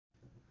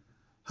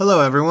Hello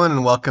everyone,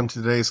 and welcome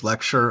to today's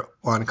lecture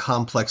on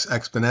complex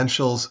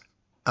exponentials,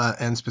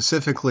 and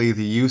specifically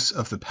the use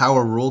of the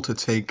power rule to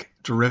take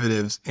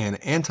derivatives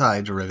and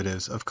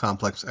antiderivatives of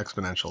complex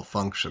exponential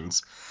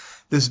functions.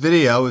 This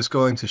video is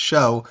going to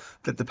show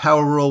that the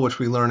power rule which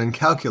we learn in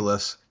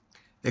calculus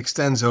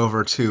extends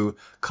over to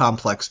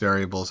complex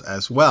variables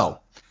as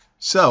well.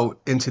 So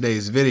in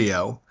today's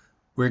video,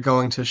 we're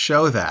going to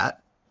show that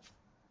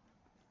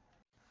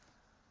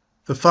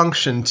the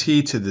function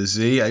t to the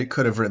z, I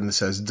could have written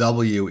this as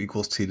w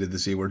equals t to the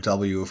z, where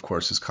w, of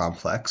course, is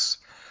complex.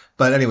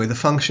 But anyway, the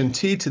function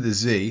t to the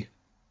z,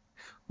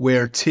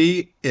 where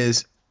t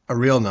is a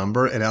real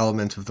number, an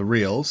element of the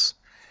reals,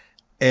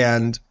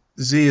 and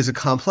z is a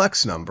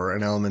complex number,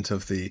 an element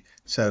of the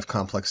set of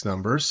complex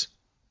numbers,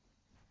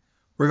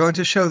 we're going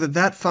to show that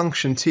that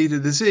function t to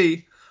the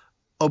z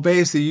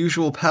obeys the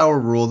usual power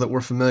rule that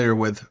we're familiar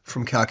with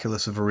from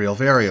calculus of a real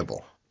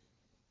variable.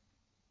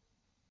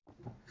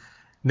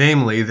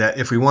 Namely, that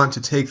if we want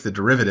to take the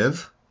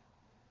derivative,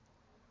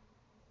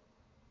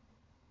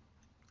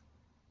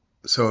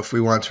 so if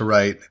we want to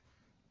write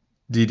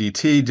d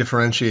dt,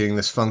 differentiating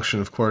this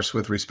function, of course,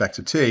 with respect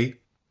to t,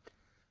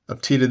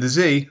 of t to the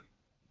z,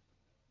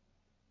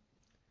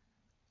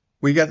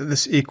 we get that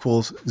this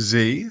equals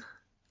z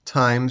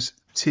times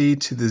t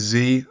to the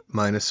z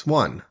minus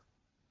 1.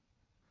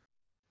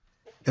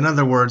 In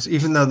other words,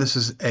 even though this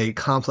is a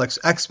complex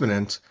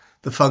exponent,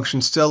 the function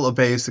still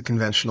obeys the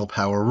conventional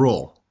power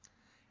rule.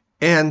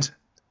 And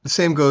the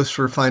same goes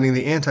for finding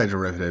the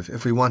antiderivative.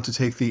 If we want to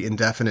take the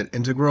indefinite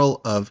integral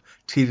of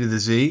t to the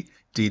z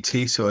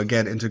dt, so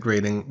again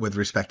integrating with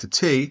respect to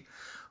t,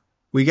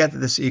 we get that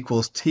this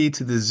equals t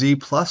to the z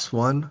plus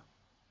 1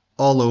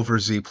 all over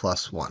z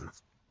plus 1.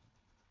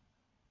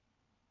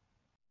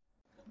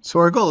 So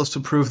our goal is to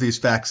prove these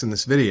facts in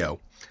this video.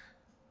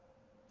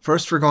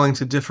 First, we're going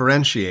to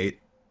differentiate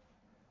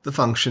the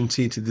function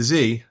t to the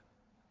z,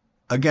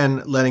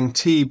 again letting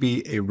t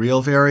be a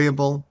real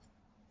variable,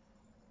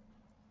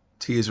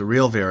 t is a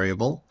real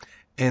variable,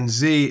 and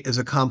z is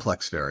a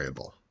complex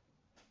variable.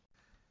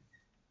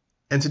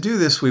 And to do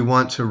this, we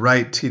want to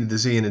write t to the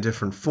z in a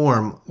different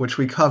form, which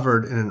we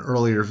covered in an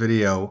earlier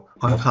video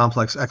on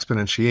complex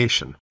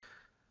exponentiation.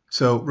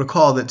 So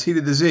recall that t to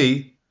the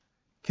z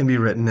can be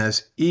written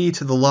as e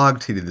to the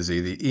log t to the z.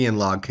 The e and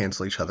log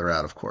cancel each other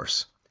out, of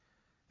course.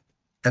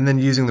 And then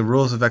using the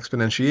rules of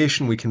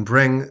exponentiation, we can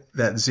bring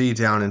that z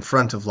down in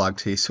front of log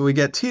t. So we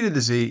get t to the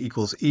z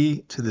equals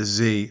e to the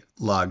z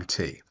log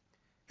t.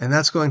 And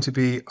that's going to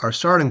be our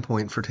starting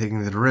point for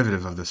taking the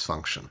derivative of this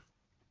function.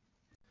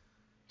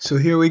 So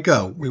here we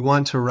go. We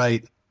want to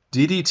write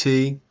d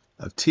dt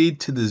of t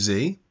to the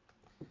z,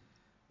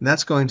 and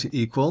that's going to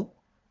equal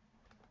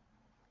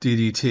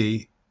d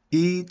dt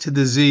e to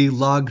the z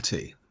log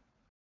t.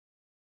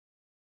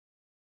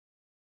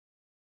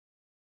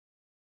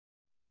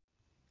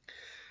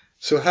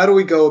 So how do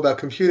we go about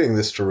computing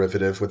this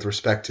derivative with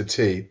respect to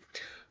t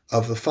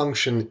of the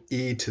function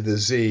e to the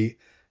z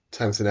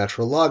times the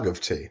natural log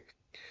of t?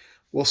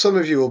 Well, some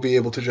of you will be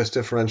able to just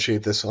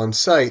differentiate this on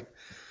site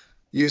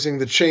using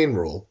the chain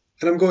rule,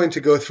 and I'm going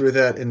to go through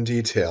that in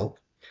detail.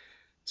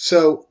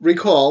 So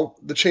recall,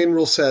 the chain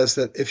rule says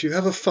that if you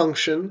have a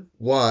function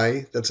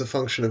y that's a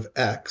function of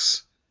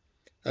x,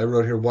 I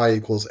wrote here y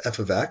equals f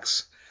of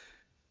x,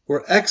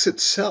 where x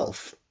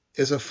itself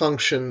is a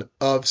function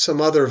of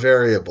some other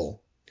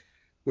variable,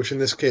 which in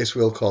this case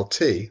we'll call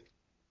t,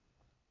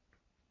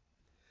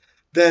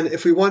 then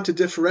if we want to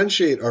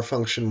differentiate our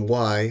function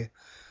y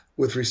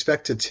with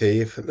respect to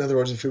t, in other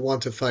words, if we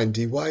want to find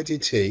dy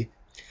dt,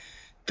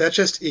 that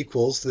just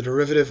equals the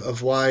derivative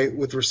of y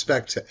with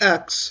respect to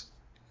x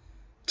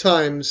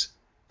times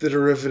the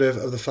derivative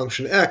of the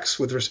function x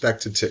with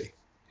respect to t.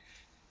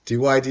 dy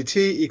dt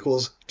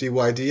equals dy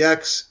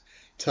dx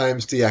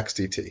times dx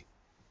dt.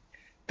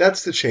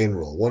 That's the chain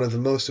rule, one of the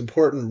most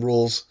important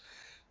rules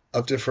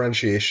of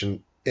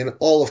differentiation in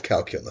all of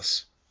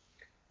calculus.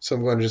 So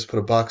I'm going to just put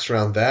a box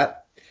around that.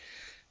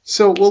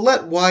 So we'll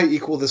let y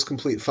equal this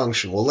complete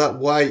function. We'll let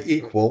y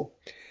equal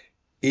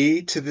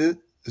e to the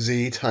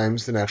z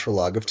times the natural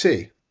log of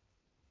t.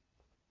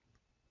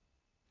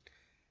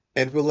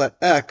 And we'll let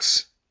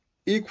x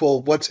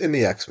equal what's in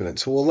the exponent.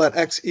 So we'll let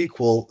x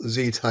equal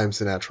z times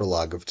the natural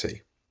log of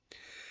t.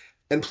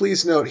 And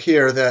please note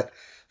here that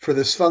for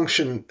this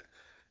function,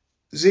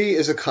 z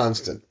is a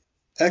constant.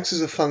 X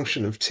is a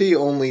function of t,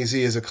 only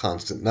z is a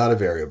constant, not a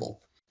variable.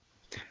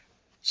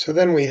 So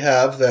then we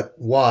have that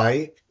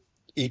y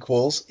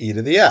equals e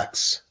to the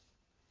x.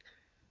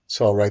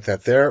 So I'll write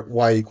that there,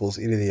 y equals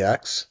e to the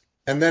x.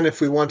 And then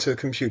if we want to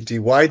compute dy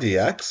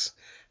dx,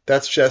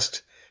 that's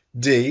just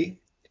d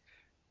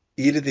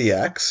e to the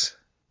x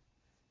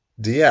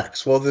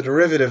dx. Well, the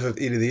derivative of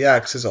e to the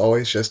x is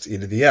always just e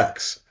to the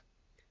x.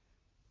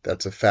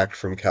 That's a fact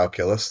from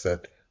calculus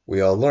that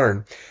we all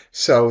learn.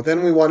 So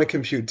then we want to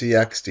compute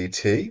dx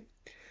dt.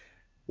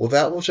 Well,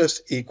 that will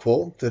just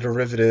equal the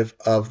derivative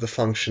of the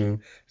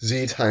function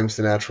z times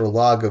the natural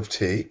log of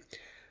t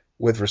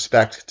with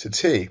respect to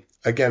t.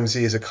 Again,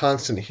 z is a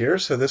constant here,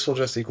 so this will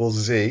just equal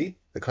z,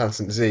 the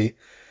constant z,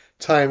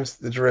 times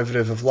the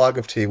derivative of log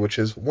of t, which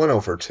is 1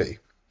 over t.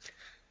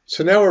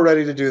 So now we're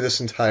ready to do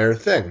this entire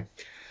thing.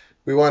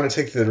 We want to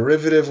take the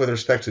derivative with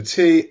respect to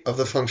t of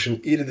the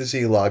function e to the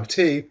z log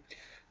t.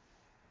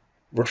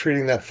 We're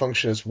treating that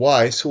function as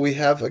y, so we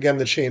have, again,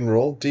 the chain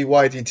rule, dy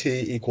dt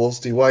equals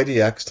dy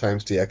dx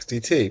times dx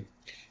dt.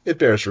 It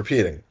bears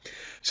repeating.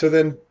 So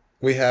then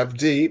we have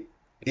d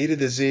e to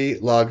the z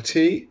log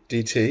t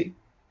dt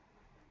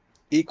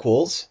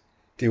equals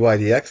dy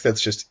dx,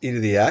 that's just e to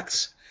the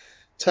x,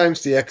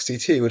 times dx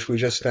dt, which we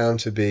just found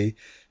to be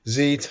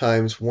z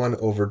times 1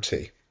 over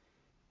t.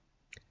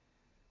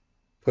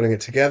 Putting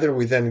it together,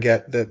 we then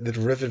get that the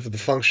derivative of the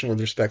function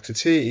with respect to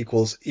t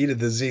equals e to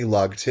the z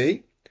log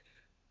t,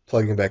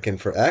 plugging back in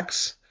for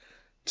x,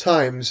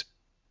 times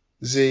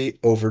z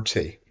over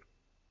t.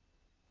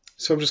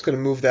 So I'm just going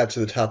to move that to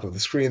the top of the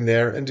screen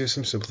there and do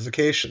some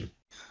simplification.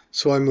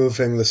 So I'm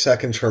moving the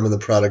second term of the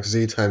product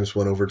z times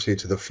 1 over t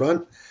to the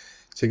front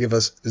to give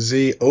us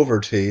z over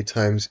t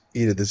times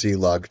e to the z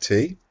log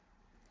t.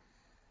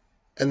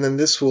 And then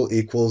this will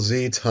equal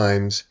z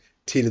times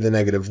t to the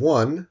negative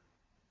 1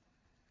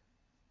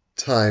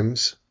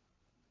 times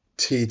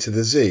t to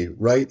the z,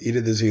 right? E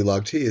to the z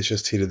log t is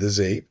just t to the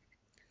z.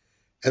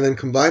 And then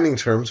combining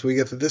terms, we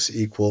get that this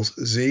equals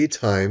z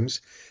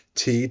times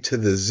t to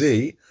the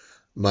z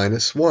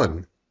minus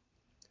 1.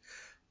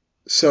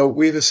 So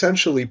we've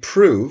essentially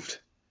proved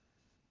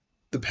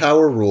the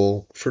power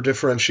rule for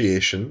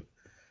differentiation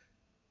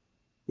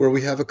where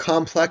we have a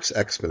complex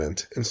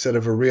exponent instead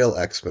of a real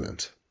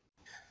exponent.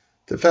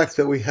 The fact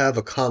that we have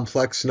a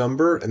complex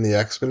number in the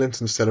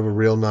exponent instead of a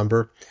real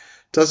number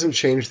doesn't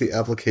change the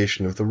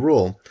application of the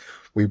rule.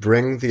 We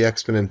bring the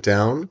exponent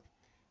down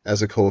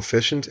as a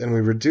coefficient and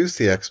we reduce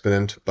the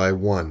exponent by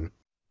 1.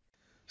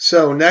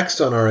 So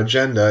next on our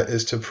agenda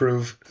is to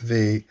prove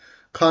the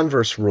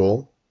converse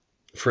rule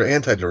for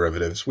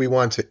antiderivatives. We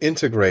want to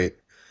integrate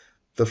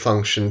the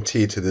function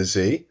t to the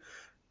z,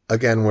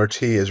 again where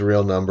t is a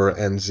real number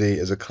and z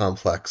is a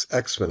complex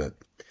exponent.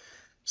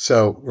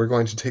 So we're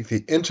going to take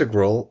the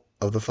integral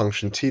of the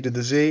function t to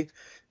the z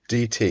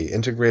dt,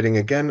 integrating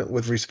again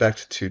with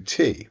respect to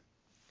t.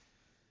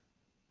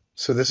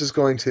 So this is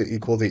going to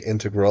equal the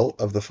integral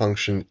of the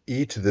function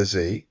e to the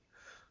z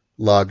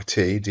log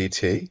t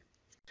dt.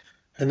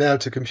 And now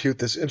to compute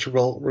this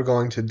integral, we're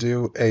going to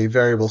do a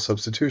variable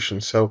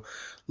substitution. So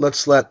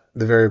let's let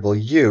the variable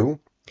u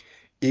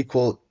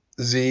equal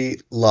z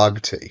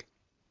log t.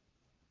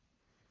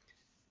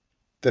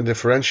 Then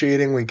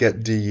differentiating, we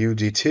get du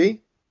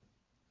dt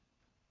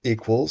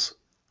equals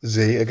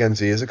z, again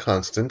z is a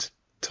constant,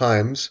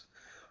 times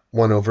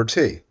 1 over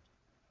t.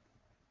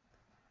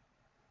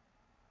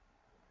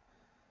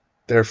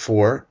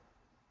 Therefore,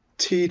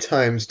 t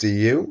times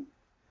du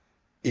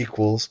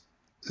equals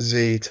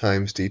z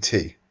times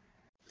dt.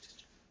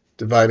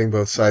 Dividing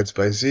both sides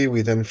by z,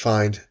 we then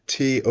find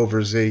t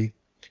over z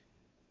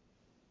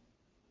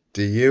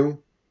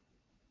du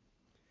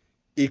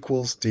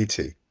equals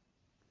dt.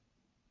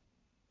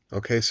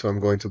 Okay, so I'm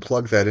going to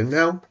plug that in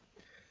now,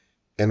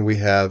 and we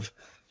have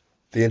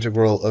the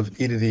integral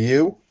of e to the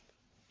u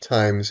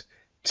times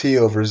t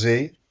over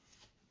z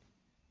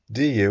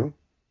du.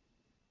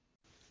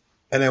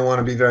 And I want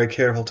to be very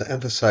careful to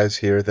emphasize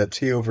here that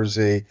t over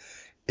z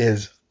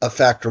is a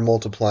factor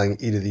multiplying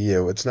e to the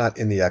u. It's not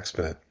in the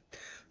exponent.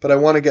 But I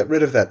want to get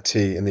rid of that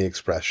t in the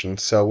expression,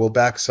 so we'll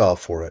back solve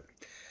for it.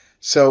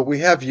 So we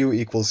have u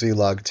equals z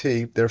log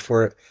t,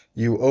 therefore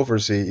u over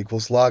z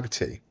equals log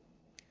t.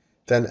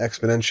 Then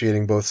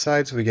exponentiating both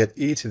sides, we get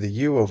e to the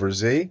u over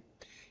z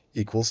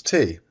equals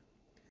t.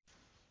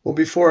 Well,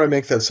 before I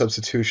make that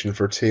substitution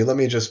for t, let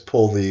me just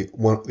pull the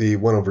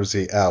 1 over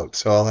z out.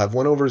 So I'll have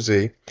 1 over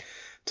z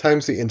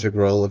times the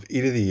integral of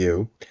e to the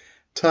u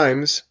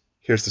times,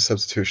 here's the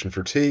substitution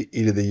for t,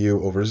 e to the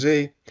u over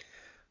z,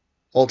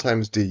 all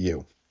times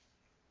du.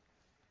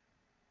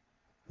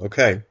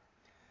 Okay,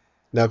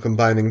 now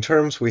combining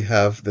terms, we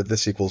have that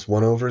this equals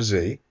 1 over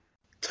z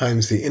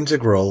times the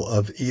integral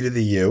of e to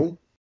the u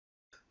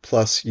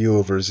plus u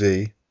over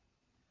z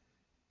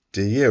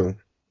du.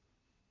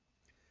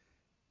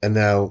 And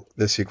now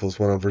this equals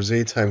 1 over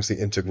z times the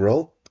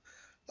integral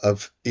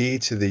of e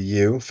to the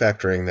u,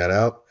 factoring that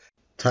out,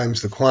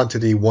 times the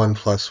quantity 1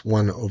 plus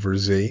 1 over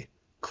z,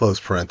 close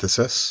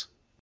parenthesis,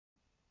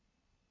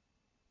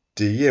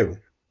 du.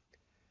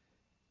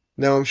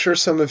 Now I'm sure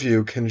some of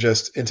you can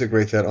just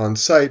integrate that on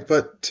site,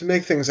 but to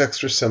make things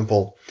extra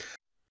simple,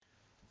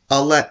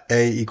 I'll let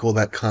a equal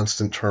that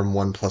constant term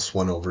 1 plus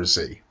 1 over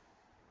z.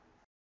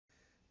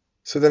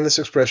 So then this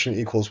expression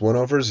equals 1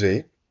 over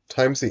z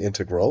times the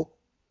integral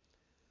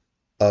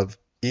of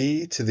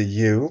e to the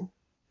u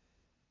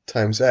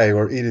times a,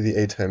 or e to the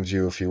a times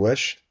u if you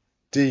wish,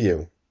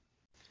 du.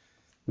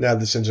 Now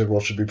this integral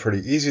should be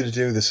pretty easy to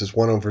do. This is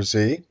 1 over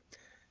z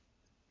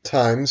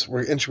times,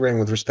 we're integrating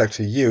with respect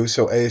to u,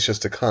 so a is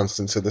just a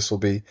constant, so this will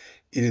be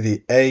e to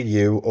the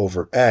au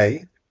over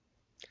a.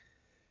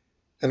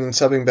 And then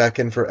subbing back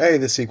in for a,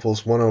 this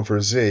equals 1 over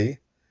z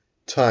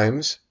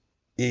times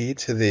e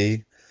to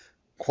the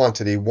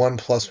quantity 1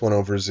 plus 1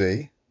 over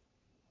z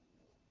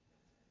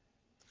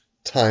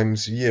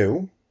times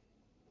u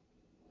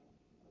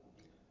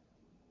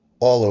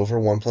all over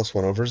 1 plus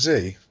 1 over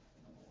z.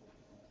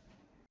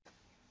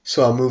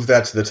 So I'll move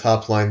that to the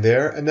top line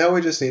there, and now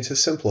we just need to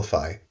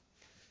simplify.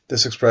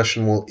 This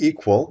expression will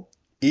equal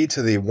e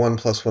to the 1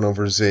 plus 1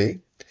 over z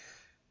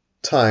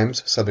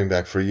times, subbing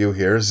back for u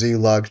here, z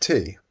log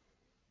t.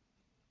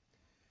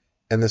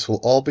 And this will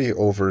all be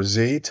over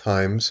z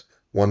times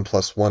 1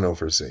 plus 1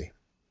 over z.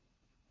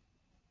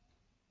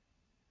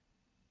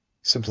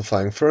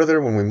 Simplifying further,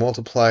 when we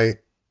multiply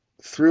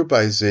through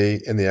by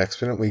z in the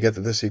exponent, we get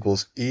that this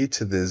equals e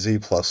to the z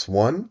plus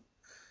 1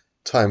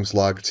 times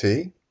log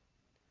t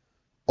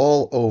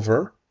all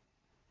over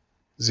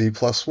z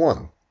plus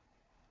 1.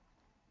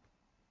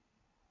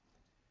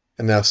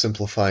 And now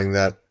simplifying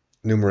that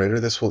numerator,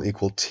 this will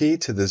equal t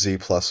to the z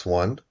plus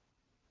 1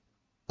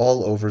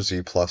 all over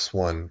z plus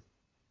 1.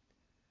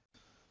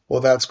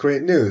 Well, that's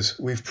great news.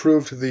 We've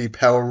proved the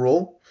power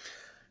rule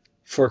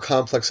for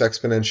complex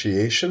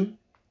exponentiation,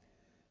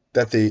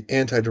 that the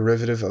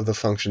antiderivative of the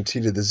function t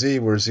to the z,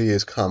 where z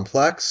is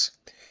complex,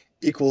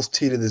 equals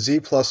t to the z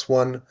plus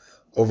 1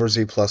 over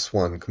z plus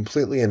 1,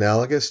 completely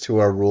analogous to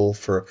our rule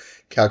for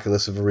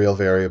calculus of a real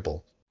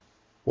variable.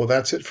 Well,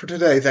 that's it for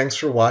today. Thanks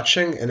for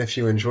watching, and if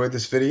you enjoyed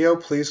this video,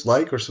 please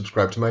like or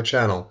subscribe to my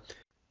channel.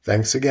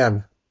 Thanks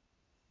again.